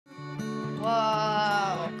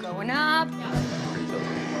growing up.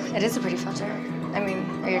 It is a pretty filter. I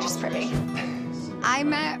mean, or you're just pretty. I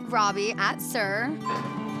met Robbie at SUR.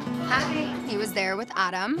 Hi. He was there with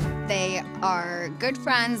Adam. They are good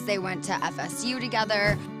friends. They went to FSU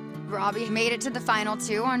together. Robbie made it to the final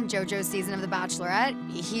 2 on JoJo's season of The Bachelorette.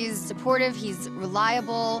 He's supportive, he's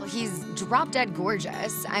reliable, he's drop-dead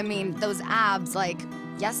gorgeous. I mean, those abs, like,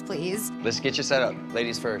 yes, please. Let's get you set up.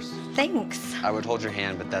 Ladies first. Thanks. I would hold your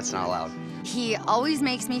hand, but that's not allowed. He always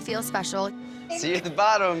makes me feel special. See you at the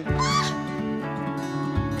bottom.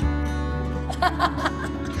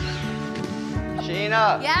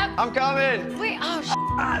 Scheana. Yep. I'm coming. Wait, oh,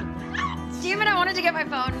 damn it, I wanted to get my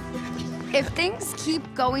phone. If things keep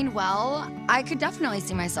going well, I could definitely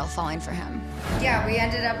see myself falling for him. Yeah, we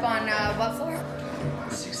ended up on, what floor?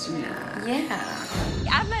 16. Yeah.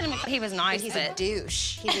 I've met him, he was nice, He's a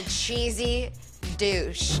douche. He's a cheesy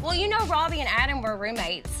douche. Well, you know Robbie and Adam were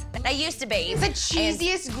roommates. They used to be. The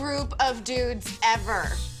cheesiest group of dudes ever.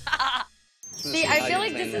 See, I feel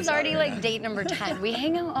like this is already like date number 10. We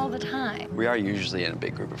hang out all the time. We are usually in a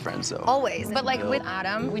big group of friends, though. Always. But like with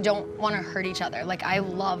Adam, we don't want to hurt each other. Like I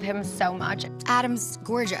love him so much. Adam's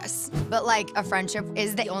gorgeous, but like a friendship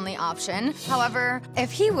is the only option. However,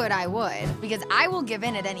 if he would, I would, because I will give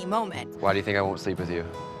in at any moment. Why do you think I won't sleep with you?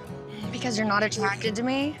 Because you're not attracted to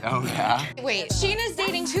me. Oh, yeah? Wait, Scheana's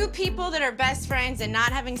dating 2 people that are best friends and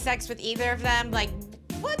not having sex with either of them? Like,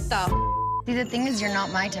 what the? See, the thing is, you're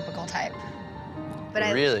not my typical type.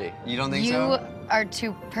 But Really? You don't think you so? are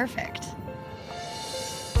too perfect.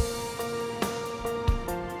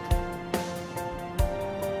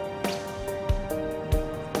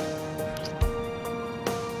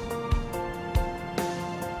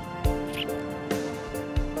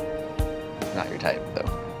 Not your type,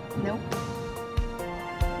 though. Nope.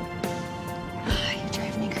 You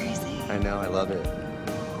drive me crazy. I know, I love it.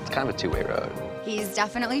 It's kind of a 2-way road. He's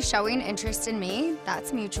definitely showing interest in me.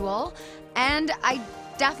 That's mutual. And I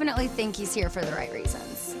definitely think he's here for the right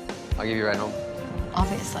reasons. I'll give you a ride home.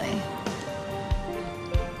 Obviously.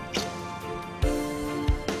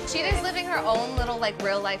 Scheana's living her own little, like,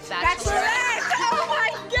 real-life bachelorette. Oh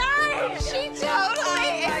my God! She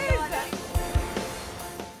totally is!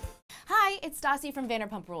 Hi, it's Stassi from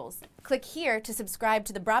Vanderpump Rules. Click here to subscribe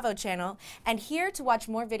to the Bravo channel and here to watch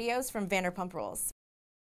more videos from Vanderpump Rules.